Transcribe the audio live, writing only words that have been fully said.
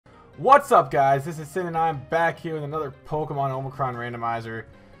What's up, guys? This is Sin and I'm back here with another Pokemon Omicron Randomizer.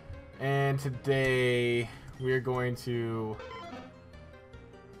 And today we're going to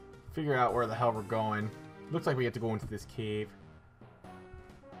figure out where the hell we're going. Looks like we have to go into this cave.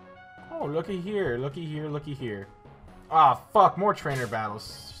 Oh, looky here, looky here, looky here. Ah, oh, fuck, more trainer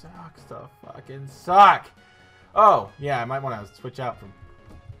battles. Sucks to fucking suck. Oh, yeah, I might want to switch out from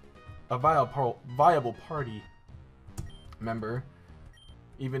a viable party member.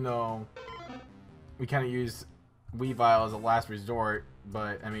 Even though we kind of use Weavile as a last resort,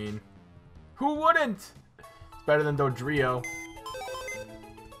 but I mean, who wouldn't? It's better than Dodrio.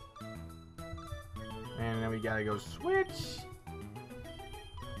 And then we gotta go switch.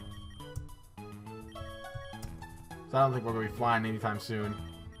 So I don't think we're gonna be flying anytime soon.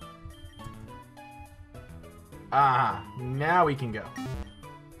 Ah, now we can go.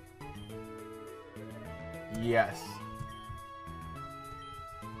 Yes.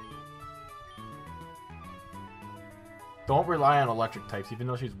 Don't rely on electric types, even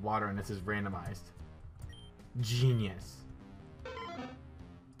though she's water and this is randomized. Genius.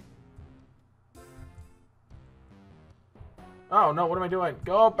 Oh no, what am I doing?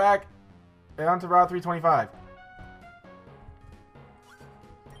 Go back and onto Route 325.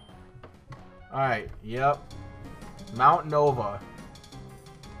 Alright, yep. Mount Nova.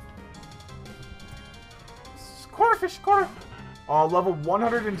 Quarterfish, quarter. Oh, level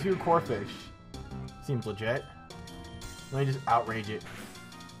 102 Corphish. Seems legit. Let me just outrage it.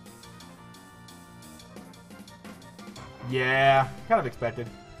 Yeah, kind of expected.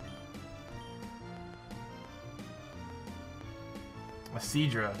 A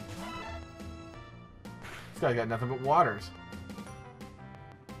Seadra. This guy's got nothing but waters.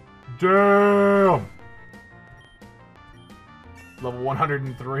 Damn! Level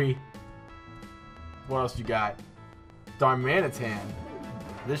 103. What else you got? Darmanitan.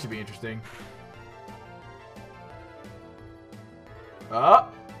 This should be interesting.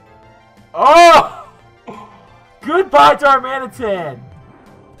 Oh! Goodbye, Darmanitan!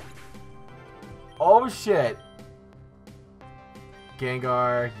 Oh, shit.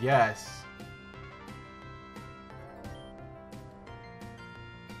 Gengar, yes.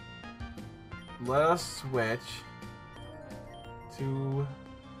 Let us switch to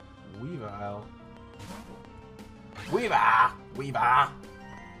Weavile. Weavile!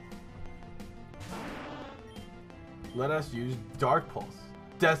 Let us use Dark Pulse.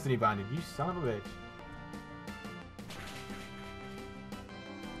 Destiny Bonded, you son of a bitch.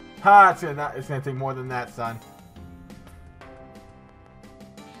 Ha! It's gonna take more than that, son.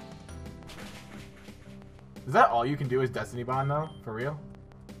 Is that all you can do is Destiny Bond, though? For real?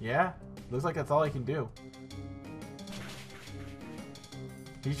 Yeah? Looks like that's all he can do.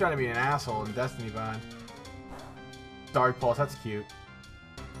 He's trying to be an asshole in Destiny Bond. Dark Pulse, that's cute.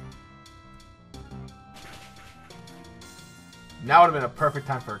 Now would have been a perfect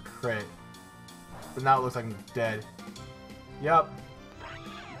time for a crit. But now it looks like I'm dead. Yup.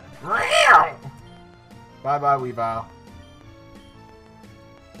 Bye-bye, Weavile.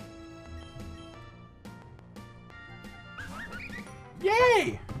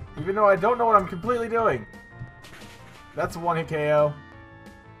 Yay! Even though I don't know what I'm completely doing. That's a one-hit KO.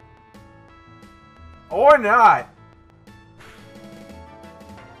 Or not!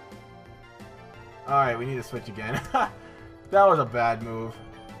 Alright, we need to switch again. That was a bad move.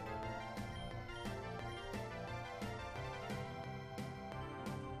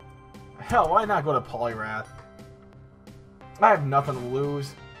 Hell, why not go to Poliwrath? I have nothing to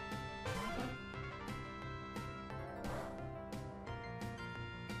lose.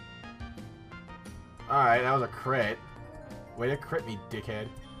 Alright, that was a crit. Way to crit me, dickhead.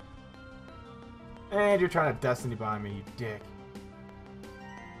 And you're trying to Destiny Bond me, you dick.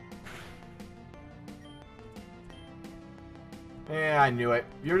 Yeah, I knew it.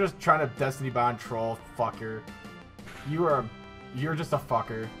 You're just trying to Destiny Bond troll, fucker. You're just a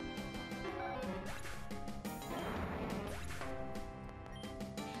fucker.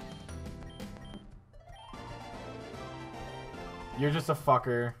 You're just a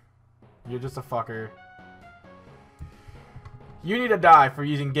fucker. You're just a fucker. You need to die for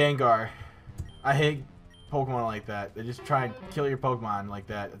using Gengar. I hate Pokemon like that. They just try and kill your Pokemon like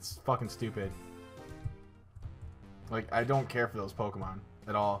that. It's fucking stupid. Like, I don't care for those Pokemon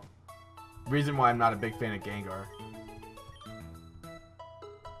at all. Reason why I'm not a big fan of Gengar.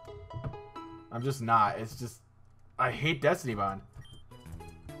 I'm just not. It's just... I hate Destiny Bond.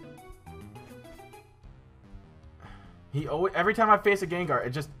 Every time I face a Gengar, it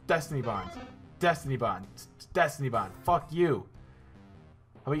just Destiny Bonds. Destiny Bond. Destiny Bond. Fuck you.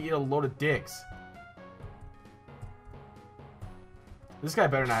 How about you eat a load of dicks? This guy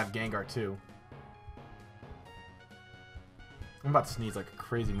better not have Gengar too. I'm about to sneeze like a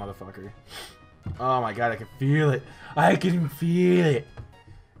crazy motherfucker. Oh my god, I can feel it. I can feel it.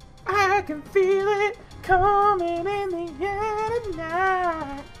 I can feel it coming in the air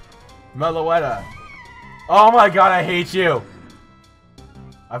tonight. Meloetta. Oh my god, I hate you.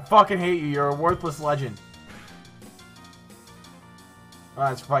 I fucking hate you. You're a worthless legend. Oh,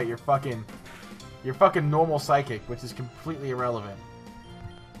 that's right. You're fucking normal psychic, which is completely irrelevant.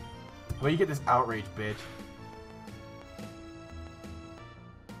 Well, you get this outrage, bitch.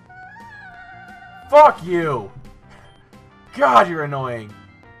 Fuck you! God, you're annoying.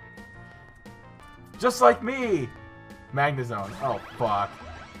 Just like me! Magnezone. Oh, fuck.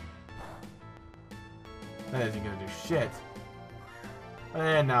 That isn't gonna do shit.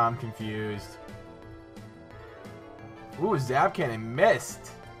 And now I'm confused. Ooh, Zap Cannon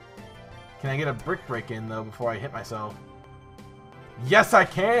missed! Can I get a Brick Break in, though, before I hit myself? Yes, I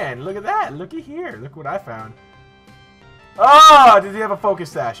can! Look at that! Looky here! Look what I found. Oh! Does he have a Focus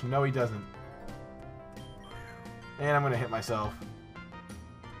Sash? No, he doesn't. And I'm gonna hit myself.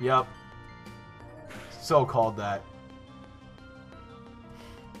 Yup. So called that.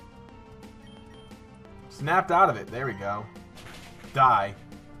 Snapped out of it. There we go. Die.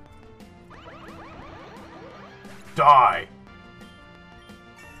 Die!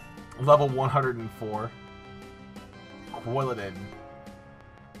 Level 104. Quilladin.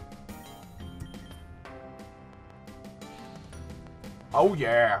 Oh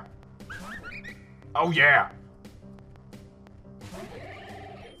yeah! Oh yeah!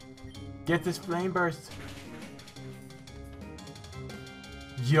 Get this flame burst.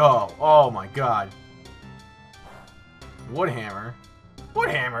 Yo, oh my god. Woodhammer?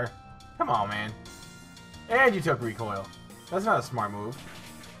 Woodhammer? Come on, man. And you took recoil. That's not a smart move.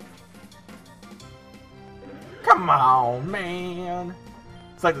 Come on, man.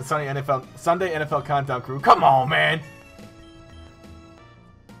 It's like the Sunday NFL Countdown crew. Come on, man.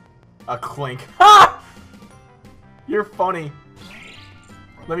 A Clink. Ha! You're funny.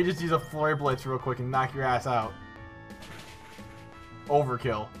 Let me just use a Flare Blitz real quick and knock your ass out.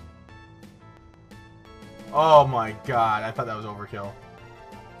 Overkill. Oh my god, I thought that was overkill.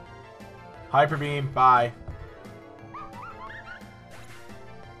 Hyper Beam, bye.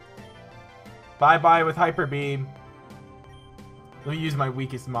 Bye-bye with Hyper Beam. Let me use my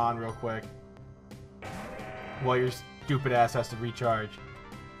weakest Mon real quick. While your stupid ass has to recharge.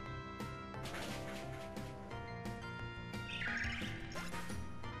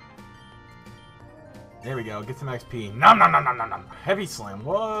 There we go, get some XP. Nom nom nom nom nom nom. Heavy Slam,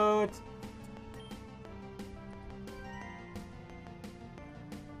 what?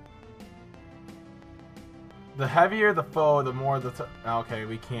 The heavier the foe, the more the... Okay,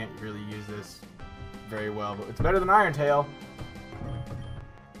 we can't really use this very well, but it's better than Iron Tail.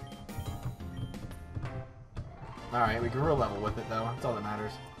 Alright, we grew a level with it, though. That's all that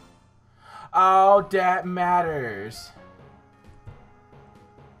matters. All that matters.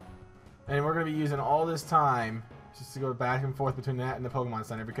 And we're going to be using all this time just to go back and forth between that and the Pokemon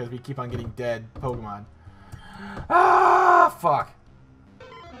Center because we keep on getting dead Pokemon. Ah, fuck.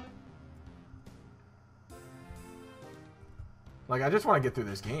 Like, I just want to get through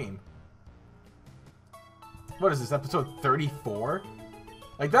this game. What is this, episode 34?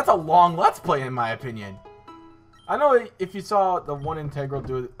 Like, that's a long Let's Play in my opinion. I know if you saw the one Integral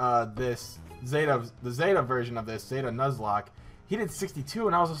do the Zeta version of this, Zeta Nuzlocke, he did 62,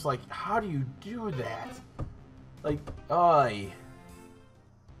 and I was just like, how do you do that? Like, I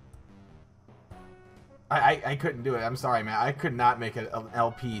couldn't do it. I'm sorry, man. I could not make an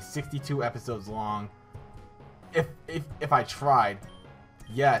LP 62 episodes long. If I tried.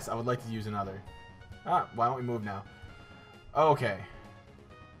 Yes, I would like to use another. Ah, why don't we move now? Okay.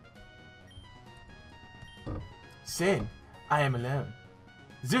 Sin, I am alone.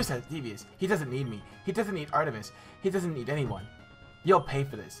 Zeus has Devious. He doesn't need me. He doesn't need Artemis. He doesn't need anyone. You'll pay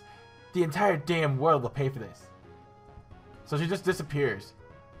for this. The entire damn world will pay for this. So she just disappears.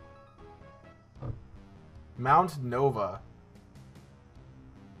 Mount Nova.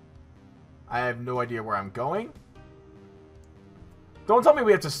 I have no idea where I'm going. Don't tell me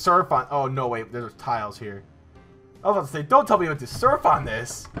we have to surf on... Oh, no, wait. There's tiles here. I was about to say, don't tell me we have to surf on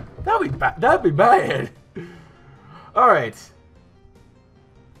this. That'd be bad. Alright.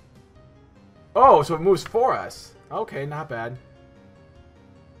 Oh, so it moves for us. Okay, not bad.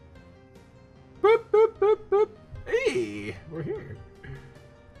 Boop, boop, boop, boop. Hey, we're here.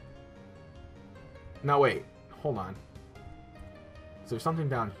 Now, wait. Hold on. So there's something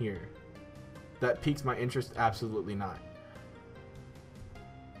down here. That piques my interest? Absolutely not.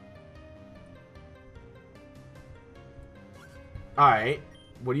 Alright.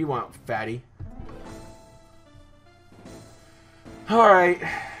 What do you want, fatty? Alright.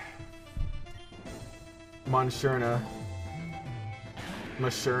 Mashurna.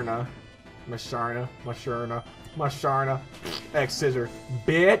 X scissor.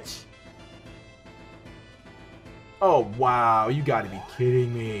 Bitch! Oh, wow. You gotta be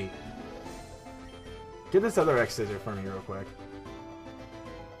kidding me. Get this other X scissor for me real quick.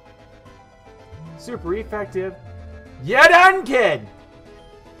 Super effective. You done, kid!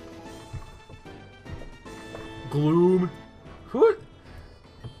 Gloom. Who?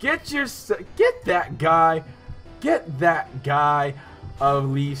 Get that guy. Get that guy a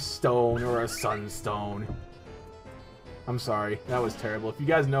leaf stone or a sunstone. I'm sorry. That was terrible. If you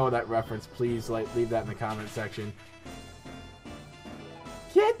guys know that reference, please leave that in the comment section.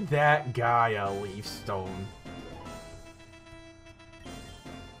 Get that guy a leaf stone.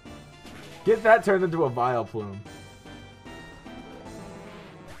 Get that turned into a Vileplume.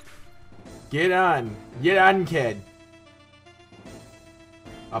 Get on. Get on, kid.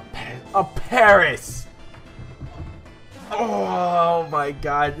 A Paris. Oh my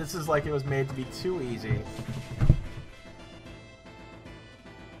god. This is like it was made to be too easy.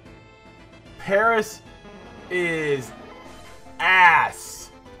 Paris is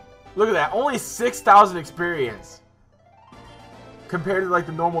ass. Look at that. Only 6,000 experience. Compared to like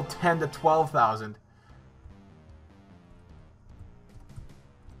the normal 10 to 12,000.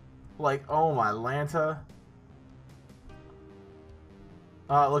 Like, oh my Lanta.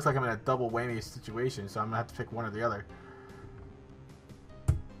 It looks like I'm in a double whammy situation, so I'm gonna have to pick one or the other.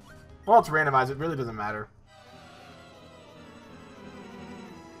 Well, it's randomized. It really doesn't matter.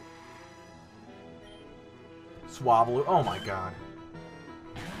 Swablu. Oh my god.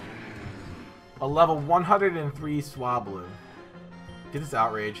 A level 103 Swablu. Get this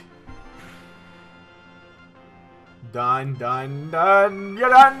outrage. Dun dun dun. Ya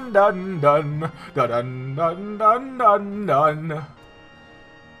dun dun dun. Dun dun dun dun dun dun.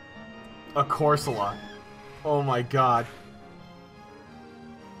 A Corsola. Oh my god.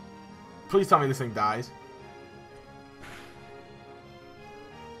 Please tell me this thing dies.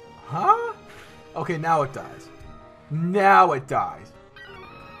 Huh? Okay, now it dies. Now it dies.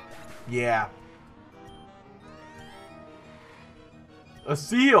 Yeah. A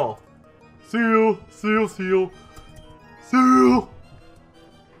seal. Seal. Seal. Seal. Seal.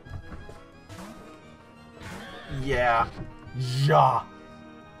 Yeah. Yeah.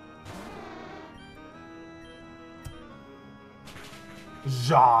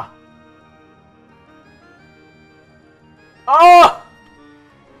 Ja. Oh!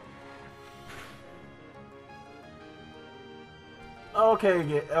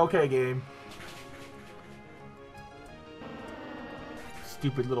 Okay, game.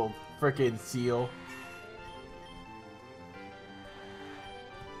 Stupid little frickin' seal.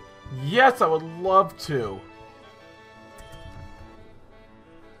 Yes, I would love to.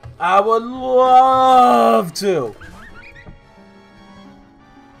 I would love to.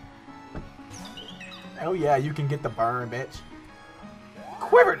 Oh yeah, you can get the burn, bitch.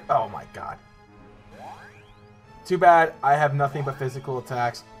 Quivered! Oh my god. Too bad I have nothing but physical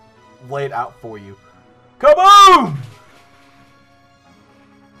attacks laid out for you. Kaboom!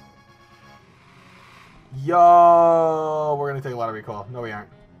 Yo! We're gonna take a lot of recoil. No, we aren't.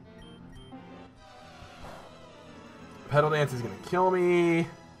 Pedal Dance is gonna kill me.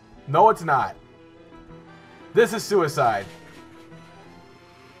 No, it's not. This is suicide.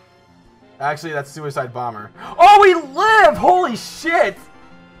 Actually, that's Suicide Bomber. Oh, we live! Holy shit!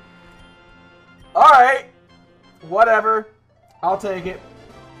 Alright. Whatever. I'll take it.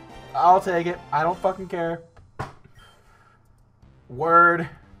 I'll take it. I don't fucking care. Word.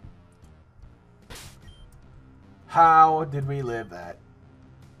 How did we live that?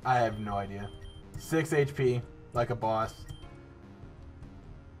 I have no idea. 6 HP. Like a boss.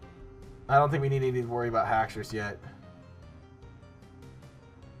 I don't think we need to worry about Haxorus yet.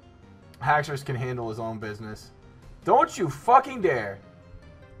 Haxorus can handle his own business. Don't you fucking dare.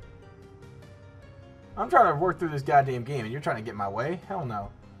 I'm trying to work through this goddamn game and you're trying to get in my way? Hell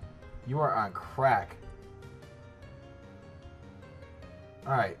no. You are on crack.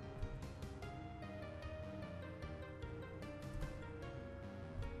 Alright.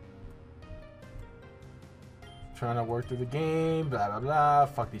 Trying to work through the game. Blah, blah, blah.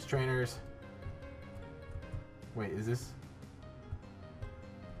 Fuck these trainers. Wait, is this...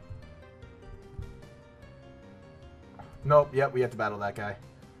 Nope, yep, we have to battle that guy.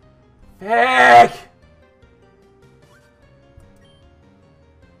 Heck!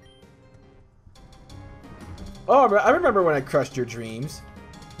 Oh, I remember when I crushed your dreams.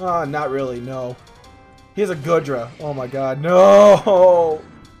 Oh, not really, no. He has a Gudra. Oh my god. No!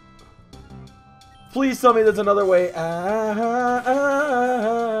 Please tell me there's another way out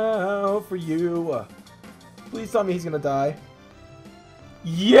for you. Please tell me he's gonna die.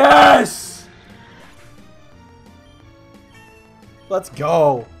 Yes! Let's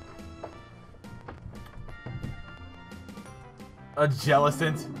go. A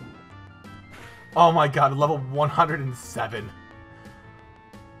Jellicent. Oh my god, level 107.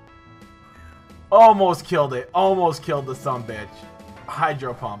 Almost killed it. Almost killed the sumbitch.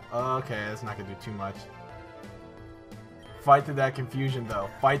 Hydro Pump. Okay, that's not gonna do too much. Fight through that confusion, though.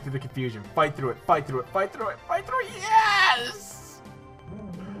 Fight through the confusion. Fight through it. Fight through it. Fight through it. Fight through it. Yes!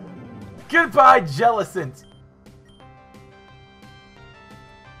 Goodbye, Jellicent.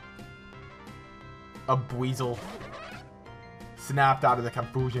 A Buizel. Snapped out of the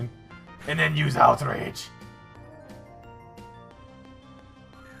confusion. And then use Outrage.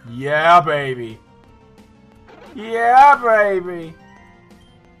 Yeah, baby. Yeah, baby.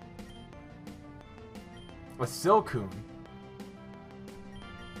 A Silcoon.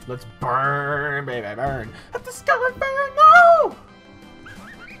 Let's burn, baby, burn. Let the sky burn, no!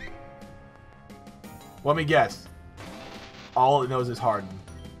 Let me guess. All it knows is Harden.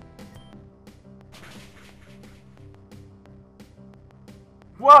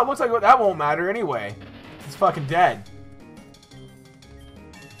 Well, it looks like that won't matter anyway. It's fucking dead.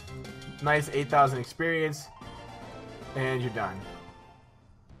 Nice 8,000 experience. And you're done.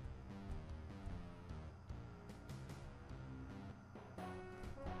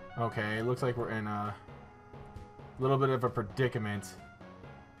 Okay, looks like we're in a little bit of a predicament.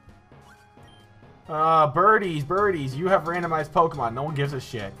 Birdies, birdies, you have randomized Pokemon. No one gives a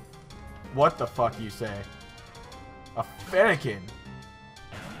shit. What the fuck you say? A Fennekin.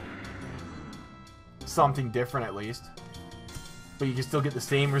 Something different at least. But you can still get the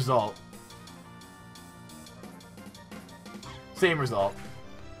same result. Same result.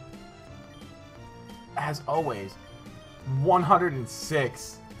 As always.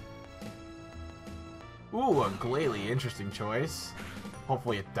 106. Ooh, a Glalie. Interesting choice.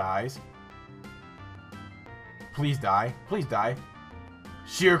 Hopefully it dies. Please die. Please die.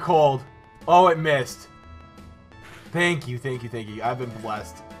 Sheer Cold. Oh, it missed. Thank you, thank you, thank you. I've been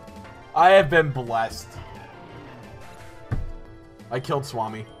blessed. I have been blessed. I killed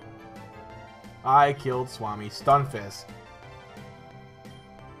Swami. I killed Swami. Stunfisk.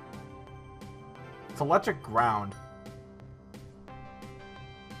 It's Electric Ground.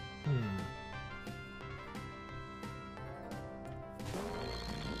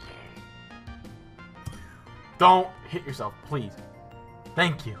 Don't hit yourself, please.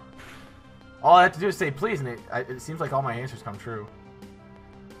 Thank you. All I have to do is say please, and it seems like all my answers come true.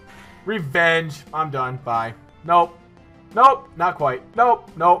 Revenge. I'm done. Bye. Nope. Nope. Not quite.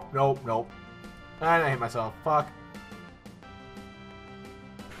 Nope. Nope. Nope. Nope. And I hit myself. Fuck.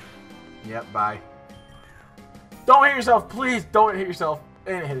 Yep. Bye. Don't hit yourself, please. Don't hit yourself.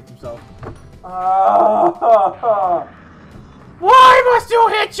 And it hit himself. Why must you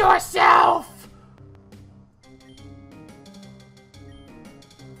hit yourself?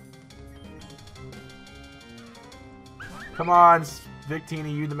 Come on,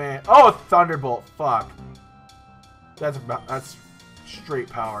 Victini, you the man. Oh, Thunderbolt. Fuck. That's straight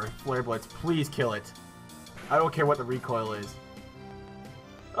power. Flare Blitz, please kill it. I don't care what the recoil is.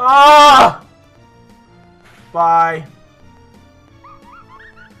 Ah! Bye.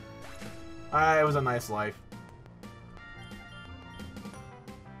 It was a nice life.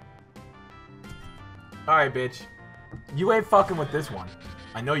 Alright, bitch. You ain't fucking with this one.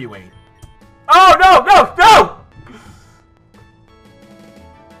 I know you ain't. Oh, no, no, no!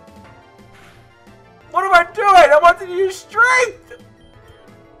 What am I doing? I want to use strength!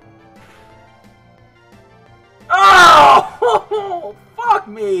 Oh! Fuck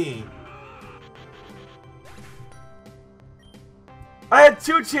me! I had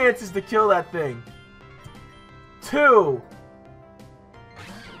 2 chances to kill that thing. 2!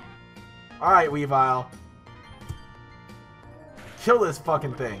 Alright, Weavile. Kill this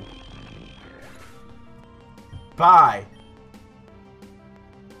fucking thing. Bye.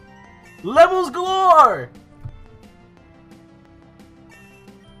 Levels galore!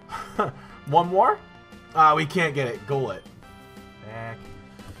 One more? We can't get it. Gauntlet. Back.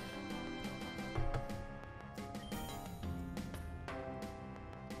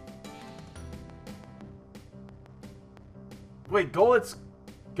 Wait, Gauntlet's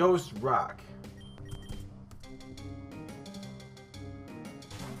Ghost Rock.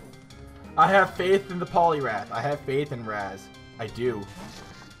 I have faith in the Poliwrath. I have faith in Raz. I do.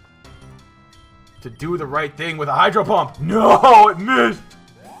 To do the right thing with a Hydro Pump. No, it missed.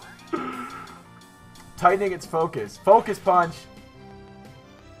 tightening its focus. Focus punch.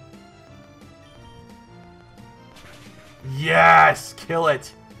 Yes! Kill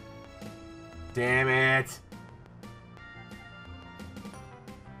it. Damn it.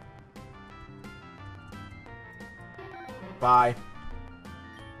 Bye.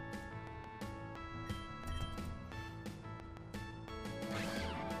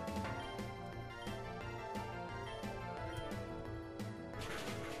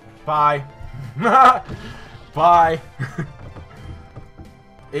 Bye. Bye.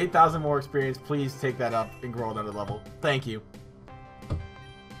 8,000 more experience. Please take that up and grow another level. Thank you.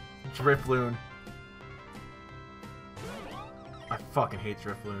 Drifloon. I fucking hate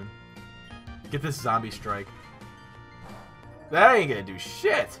Drifloon. Get this zombie strike. That ain't gonna do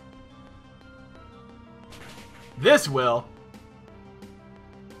shit. This will.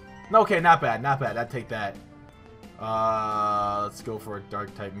 Okay, not bad, not bad. I'd take that. Let's go for a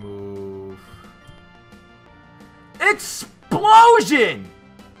dark type move. Explosion!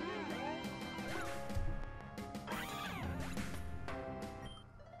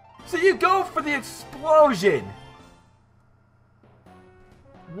 So you go for the explosion.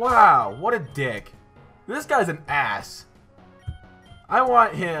 Wow, what a dick. This guy's an ass. I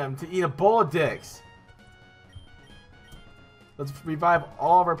want him to eat a bowl of dicks. Let's revive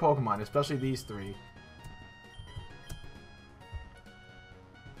all of our Pokemon, especially these three.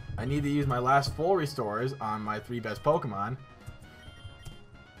 I need to use my last full restores on my 3 best Pokemon.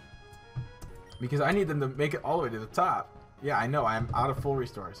 Because I need them to make it all the way to the top. Yeah, I know. I am out of full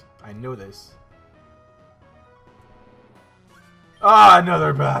restores. I know this. Ah,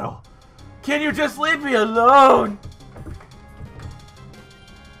 another battle. Can you just leave me alone?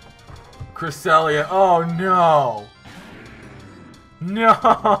 Cresselia. Oh, no.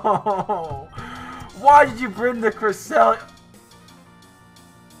 No. Why did you bring the Cresselia?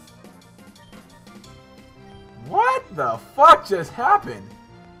 What the fuck just happened?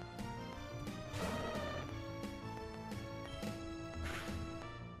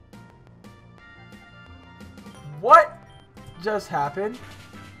 What just happened?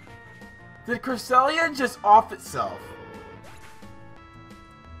 Did Cresselia just off itself?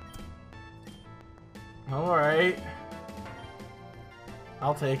 Alright.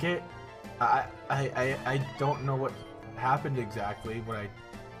 I'll take it. I don't know what happened exactly.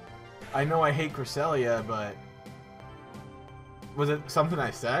 I know I hate Cresselia, but was it something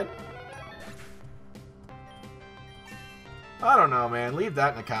I said? I don't know, man. Leave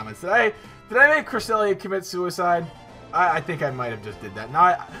that in the comments. Did I make Cresselia commit suicide? I think I might have just did that.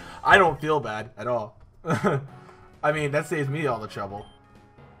 No, I don't feel bad at all. I mean, that saves me all the trouble.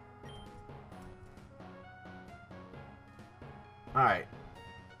 Alright.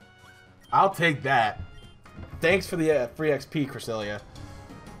 I'll take that. Thanks for the free XP, Cresselia.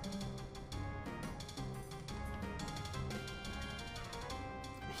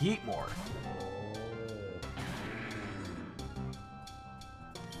 Heatmore.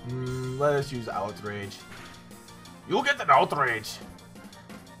 Let us use Outrage. You'll get the Outrage.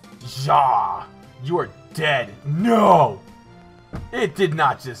 Ja, you are dead. No, it did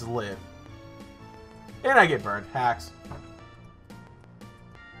not just live. And I get burned. Hacks.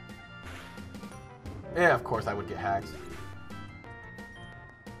 Yeah, of course I would get hacks.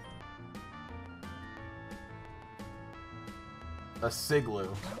 A Siglu.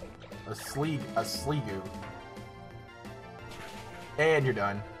 A Sliggoo. And you're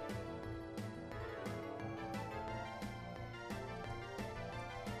done.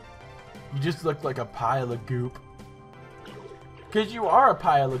 You just look like a pile of goop. Because you are a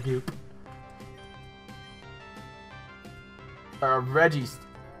pile of goop. Reggie's.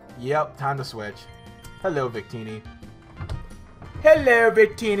 Yep, time to switch. Hello, Victini. Hello,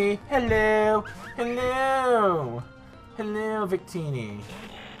 Victini. Hello. Hello. Hello, Victini.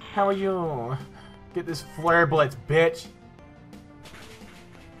 How are you? Get this Flare Blitz, bitch.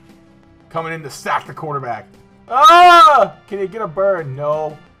 Coming in to sack the quarterback. Ah! Can you get a burn?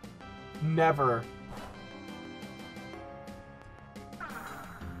 No. Never.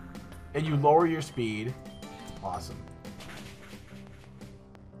 And you lower your speed. Awesome.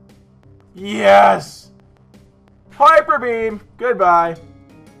 Yes! Hyper Beam! Goodbye.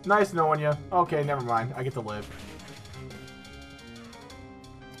 Nice knowing you. Okay, never mind. I get to live.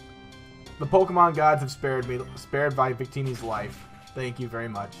 The Pokemon gods have spared me, spared by Victini's life. Thank you very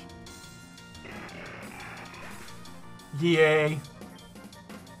much. Yay.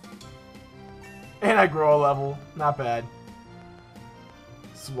 And I grow a level. Not bad.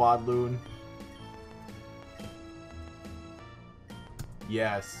 Swadloon.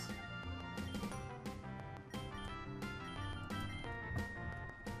 Yes.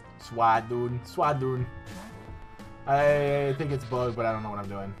 Swadoon. Swadoon. I think it's bugged, but I don't know what I'm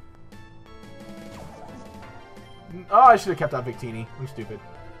doing. Oh, I should have kept out Victini. I'm stupid.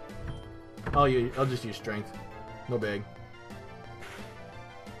 I'll just use strength. No big.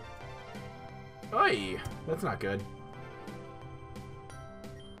 Oi! That's not good.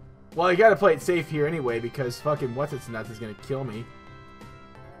 Well, I gotta play it safe here anyway, because fucking What's-Its-Nuts is gonna kill me.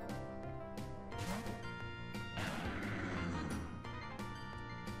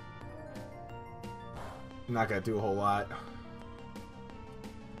 I'm not gonna do a whole lot.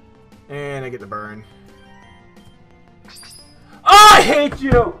 And I get the burn. Oh, I hate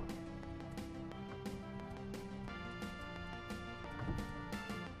you!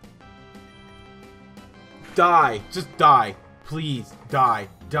 Die. Just die. Please, die.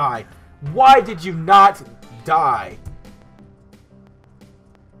 Die. Why did you not die?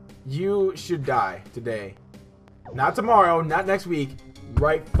 You should die today. Not tomorrow, not next week.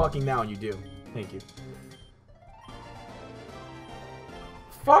 Right fucking now, and you do. Thank you.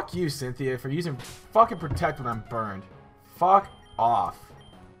 Fuck you, Cynthia, for using fucking Protect when I'm burned. Fuck off.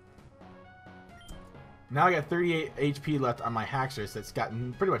 Now I got 38 HP left on my Haxorus that's got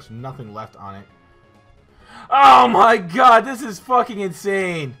pretty much nothing left on it. Oh my god, this is fucking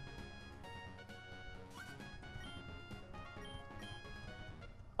insane.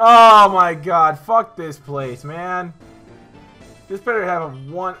 Oh my god, fuck this place, man. This better have a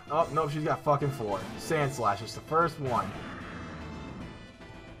one. Oh, no, she's got fucking 4. Sand Slash is the first one.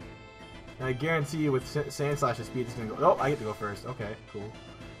 And I guarantee you with Sand Slash's speed, it's gonna go. Oh, I get to go first. Okay, cool.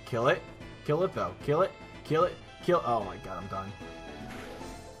 Kill it. Kill it, though. Kill it. Kill it. Kill. Oh my god, I'm done.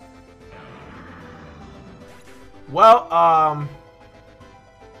 Well,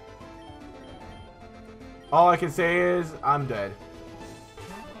 all I can say is I'm dead.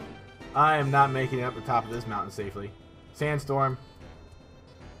 I am not making it up the top of this mountain safely. Sandstorm.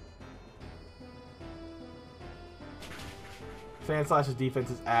 Sand Slash's defense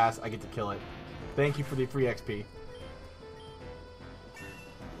is ass. I get to kill it. Thank you for the free XP.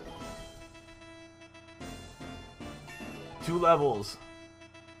 Two levels.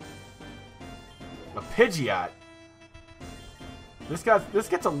 A Pidgeot. This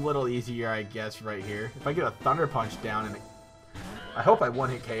gets a little easier, I guess, right here. If I get a Thunder Punch down, and I hope I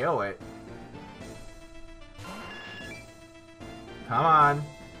one-hit KO it. Come on.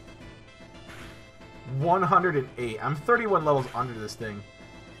 108. I'm 31 levels under this thing.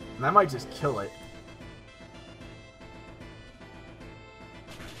 And I might just kill it.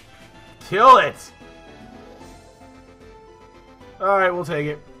 Kill it! Alright, we'll take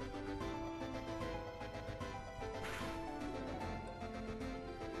it.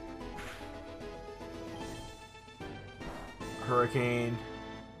 Hurricane.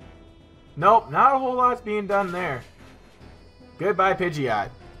 Nope, not a whole lot's being done there. Goodbye, Pidgeot.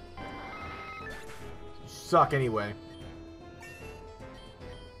 Suck anyway.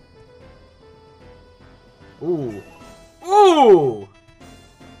 Ooh. Ooh!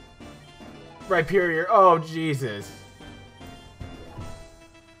 Rhyperior. Oh, Jesus.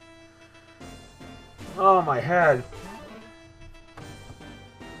 Oh, my head.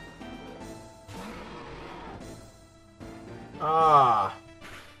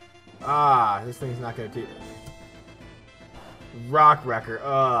 This thing's not gonna do. Rock Wrecker.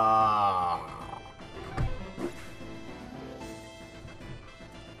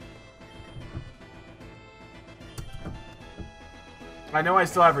 I know I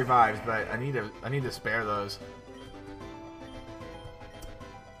still have revives, but I need to spare those.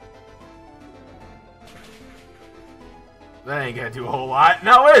 That ain't gonna do a whole lot.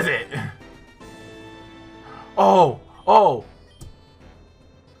 Now is it? Oh! Oh!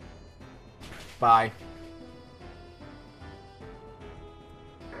 Bye.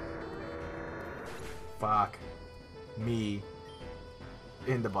 Fuck me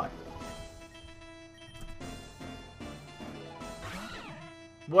in the butt.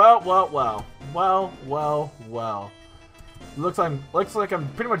 Well. Looks like I'm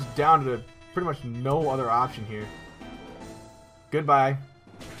pretty much down to pretty much no other option here. Goodbye.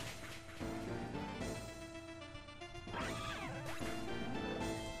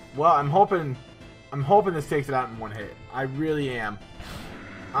 Well, I'm hoping this takes it out in one hit. I really am.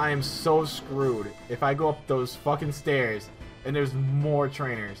 I am so screwed if I go up those fucking stairs and there's more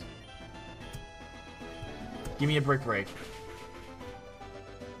trainers. Give me a brick break.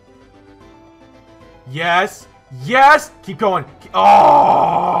 Yes! Yes! Keep going.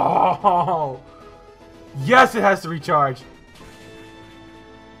 Oh! Yes, it has to recharge.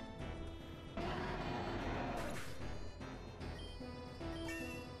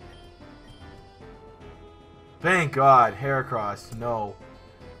 Thank God. Heracross. No.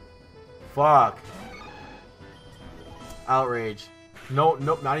 Fuck. Outrage. No,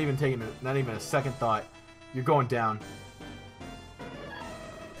 nope, not even a second thought. You're going down.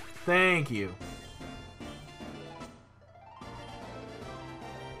 Thank you.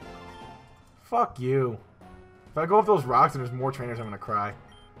 Fuck you. If I go off those rocks and there's more trainers, I'm gonna cry.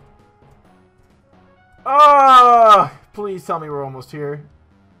 Ah! Please tell me we're almost here.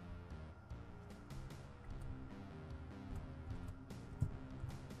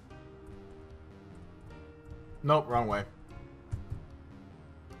 Nope, wrong way.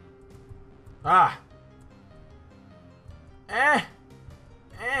 Ah! Eh!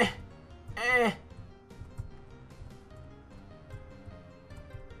 Eh! Eh!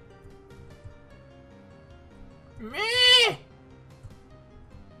 Me!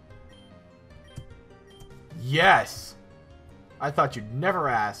 Yes! I thought you'd never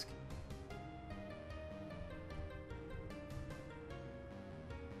ask.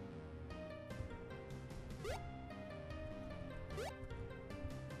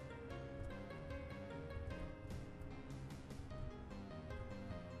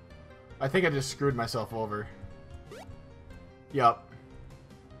 I think I just screwed myself over. Yup.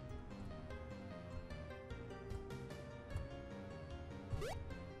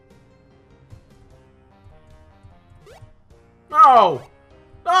 No!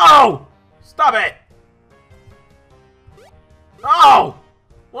 No! Stop it! No!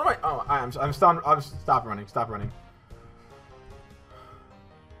 What am I? Oh, I'm stop running. Stop running.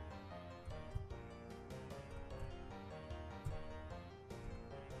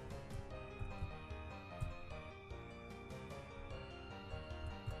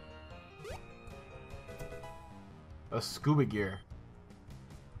 A scuba gear.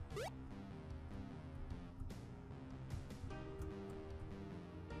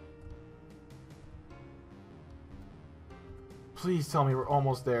 Please tell me we're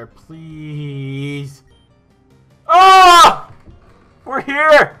almost there. Please. Ah! We're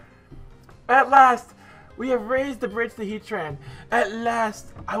here! At last! We have raised the bridge to Heatran. At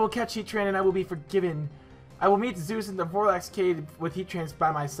last! I will catch Heatran and I will be forgiven. I will meet Zeus in the Vorlax cave with Heatran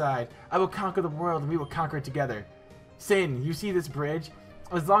by my side. I will conquer the world and we will conquer it together. Sin, you see this bridge?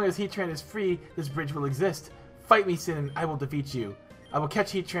 As long as Heatran is free, this bridge will exist. Fight me, Sin, and I will defeat you. I will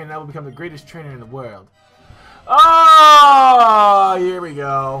catch Heatran and I will become the greatest trainer in the world. Oh, here we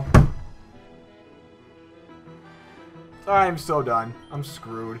go. I'm so done. I'm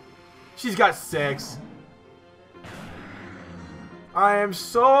screwed. She's got 6. I am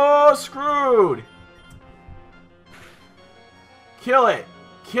so screwed. Kill it.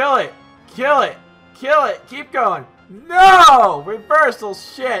 Kill it. Kill it. Kill it. Keep going. No! Reversal.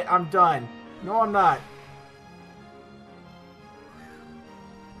 Shit. I'm done. No, I'm not.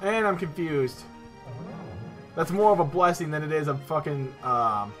 And I'm confused. That's more of a blessing than it is a fucking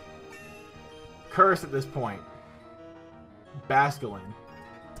curse at this point. Basculin.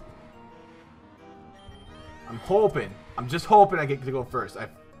 I'm hoping. I'm just hoping I get to go first.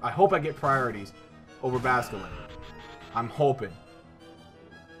 I hope I get priorities over Basculin. I'm hoping.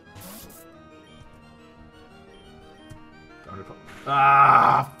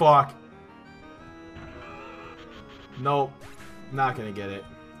 Ah, fuck. Nope. Not gonna get it.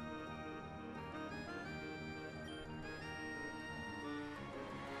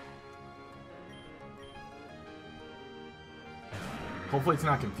 Hopefully it's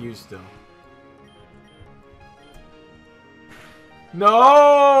not confused still.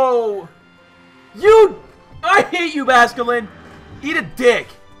 No! You! I hate you, Basculin! Eat a dick!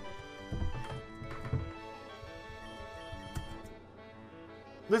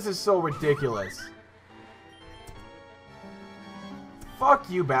 This is so ridiculous. Fuck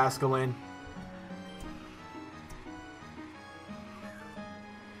you, Basculin.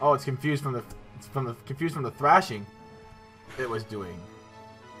 Oh, it's confused from the thrashing it was doing.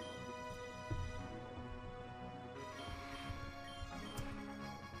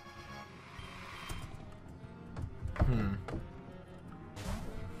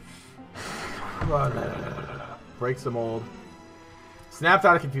 Breaks the mold. Snapped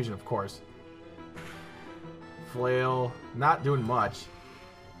out of confusion, of course. Flail. Not doing much.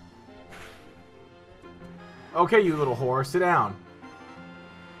 Okay, you little whore. Sit down.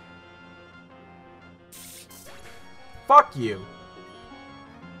 Fuck you.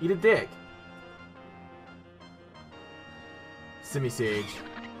 Eat a dick. Simisage.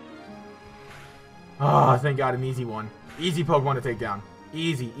 Oh, thank God, an easy one. Easy Pokemon to take down.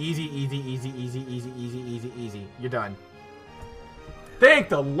 Easy, easy, easy, easy, easy, easy, easy, easy, easy. You're done. Thank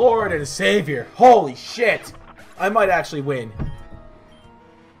the Lord and Savior. Holy shit. I might actually win.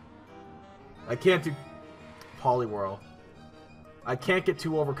 I can't do Poliwhirl. I can't get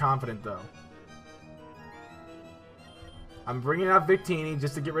too overconfident, though. I'm bringing out Victini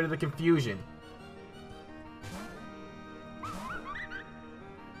just to get rid of the confusion.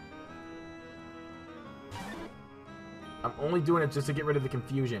 I'm only doing it just to get rid of the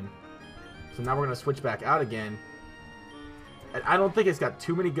confusion. So now we're going to switch back out again. And I don't think it's got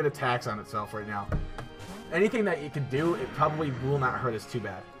too many good attacks on itself right now. Anything that it can do, it probably will not hurt us too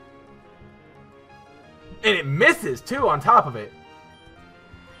bad. And it misses, too, on top of it.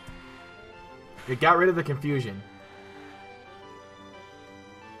 It got rid of the confusion.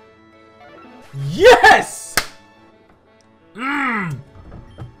 Yes!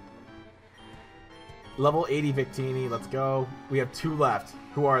 Level 80 Victini, let's go. We have 2 left.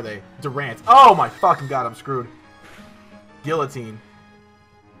 Who are they? Durant. Oh my fucking god, I'm screwed. Guillotine.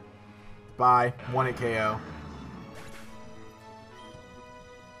 Bye. 1-hit KO.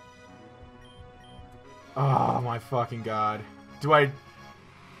 Oh my fucking god. Do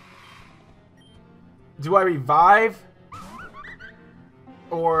I revive?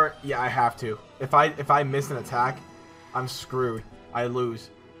 Or yeah, I have to. If I miss an attack, I'm screwed. I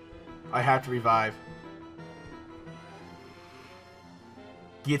lose. I have to revive.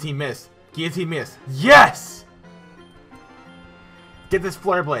 Guillotine miss. Guillotine miss. Yes! Get this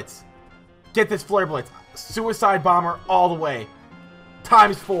Flare Blitz. Get this Flare Blitz. Suicide Bomber all the way.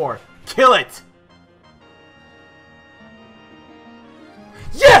 ×4. Kill it!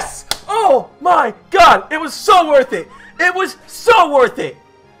 Yes! Oh my god! It was so worth it! It was so worth it!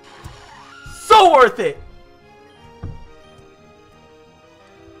 So worth it!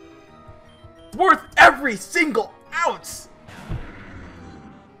 Worth every single ounce!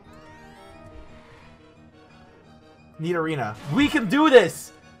 Need arena. We can do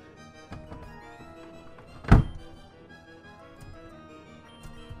this!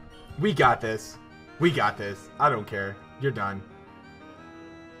 We got this. We got this. I don't care. You're done.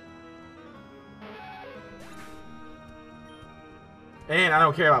 And I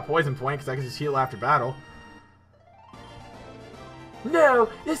don't care about Poison Point because I can just heal after battle. No,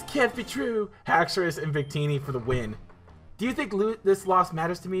 this can't be true. Haxorus and Victini for the win. Do you think this loss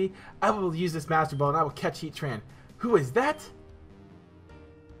matters to me? I will use this Master Ball and I will catch Heatran. Who is that?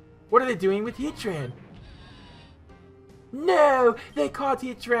 What are they doing with Heatran? No, they caught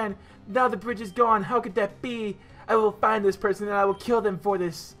Heatran. Now the bridge is gone. How could that be? I will find this person and I will kill them for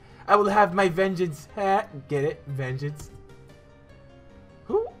this. I will have my vengeance. Get it? Vengeance.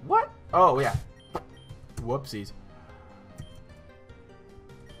 Who? What? Oh, yeah. Whoopsies.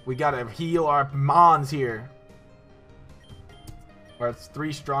 We gotta heal our Mons here. Our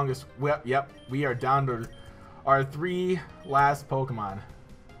 3 strongest. Yep, we are down to our 3 last Pokemon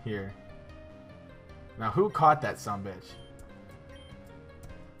here. Now, who caught that sumbitch?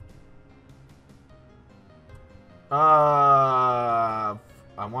 I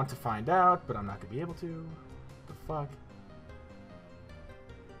want to find out, but I'm not gonna be able to. What the fuck?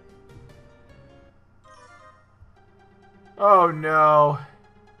 Oh no.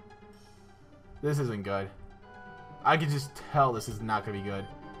 This isn't good. I can just tell this is not gonna be good.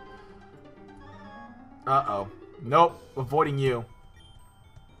 Uh-oh. Nope. Avoiding you.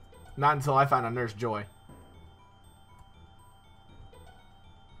 Not until I find a Nurse Joy.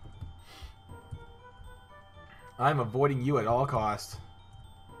 I'm avoiding you at all costs.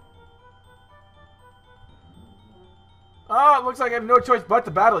 Oh, it looks like I have no choice but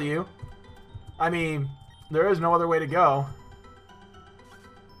to battle you. I mean, there is no other way to go.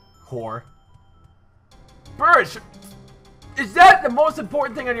 Whore. Birch! Is that the most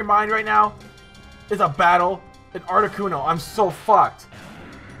important thing on your mind right now? Is a battle? An Articuno. I'm so fucked.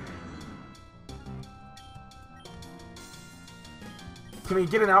 Can we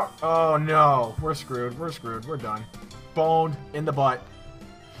get an out? Oh no. We're screwed. We're screwed. We're done. Boned in the butt.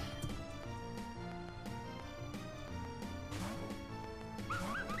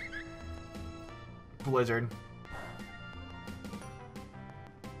 Blizzard.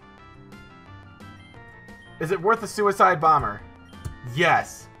 Is it worth a Suicide Bomber?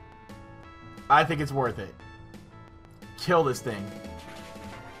 Yes. I think it's worth it. Kill this thing.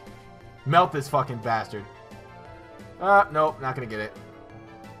 Melt this fucking bastard. Nope, not gonna get it.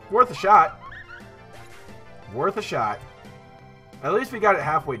 Worth a shot. Worth a shot. At least we got it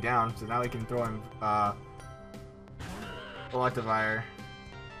halfway down, so now we can throw in, Electivire.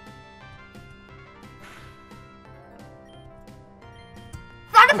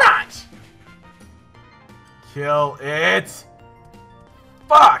 Thunder Punch! Kill it!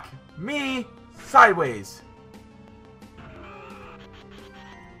 Fuck me sideways.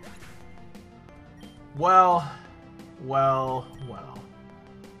 Well.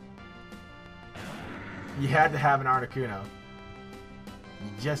 You had to have an Articuno.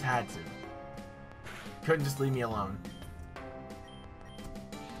 You just had to. Couldn't just leave me alone.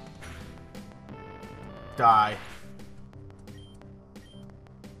 Die.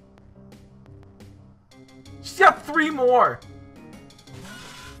 She's got 3 more!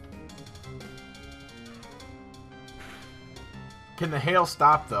 Can the hail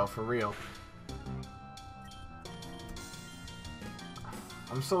stop, though, for real?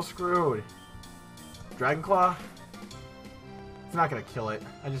 I'm so screwed. Dragon Claw? It's not gonna kill it.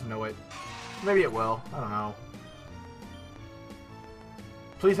 I just know it. Maybe it will. I don't know.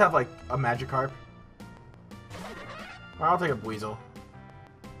 Please have, like, a Magikarp. Or I'll take a Weasel.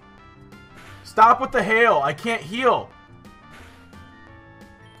 Stop with the hail! I can't heal!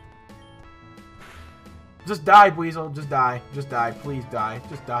 Just die, Weasel. Just die. Just die. Please die.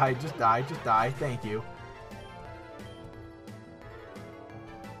 Just die. Just die. Just die. Thank you.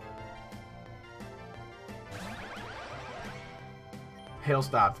 Hail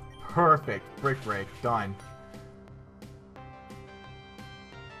stopped. Perfect. Brick break. Done.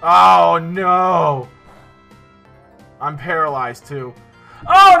 Oh, no! I'm paralyzed, too.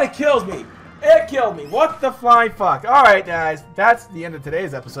 Oh, and it kills me! It killed me! What the flying fuck? Alright, guys. That's the end of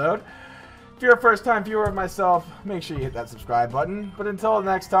today's episode. If you're a first-time viewer of myself, make sure you hit that subscribe button. But until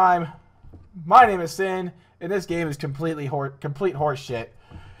next time, my name is Sin, and this game is complete horse shit.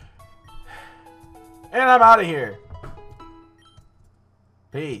 And I'm out of here.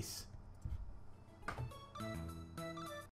 Peace.